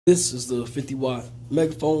This is the 50-watt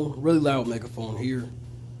megaphone, really loud megaphone here.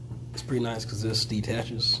 It's pretty nice because this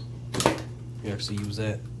detaches. You actually use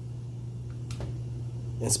that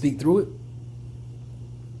and speak through it.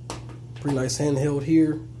 Pretty nice handheld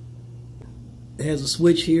here. It has a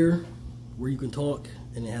switch here where you can talk,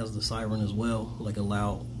 and it has the siren as well, like a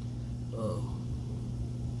loud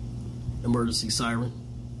emergency siren.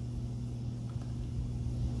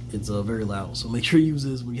 It's very loud, so make sure you use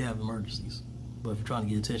this when you have emergencies. But if you're trying to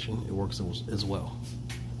get attention, it works as well.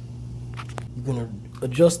 You can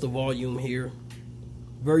adjust the volume here.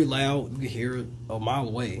 Very loud, you can hear it a mile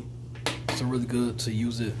away. So really good to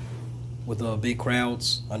use it with big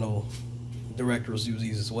crowds. I know directors use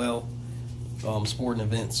these as well. Sporting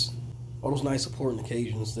events, all those nice important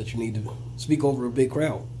occasions that you need to speak over a big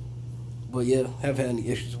crowd. But yeah, haven't had any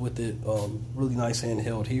issues with it. Really nice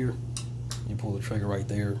handheld here. You pull the trigger right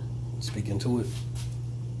there, speak into it.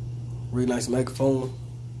 Really nice megaphone.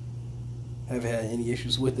 Haven't had any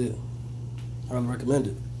issues with it. I highly recommend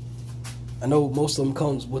it. I know most of them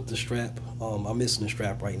comes with the strap. I'm missing the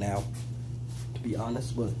strap right now, to be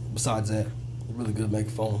honest. But besides that, a really good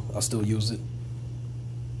megaphone. I still use it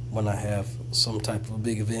when I have some type of a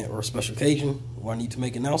big event or a special occasion where I need to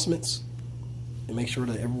make announcements and make sure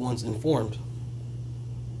that everyone's informed.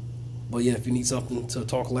 But yeah, if you need something to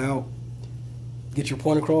talk loud, get your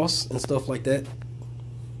point across and stuff like that,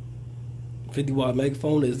 50-watt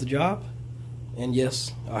megaphone is the job. And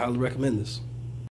yes, I highly recommend this.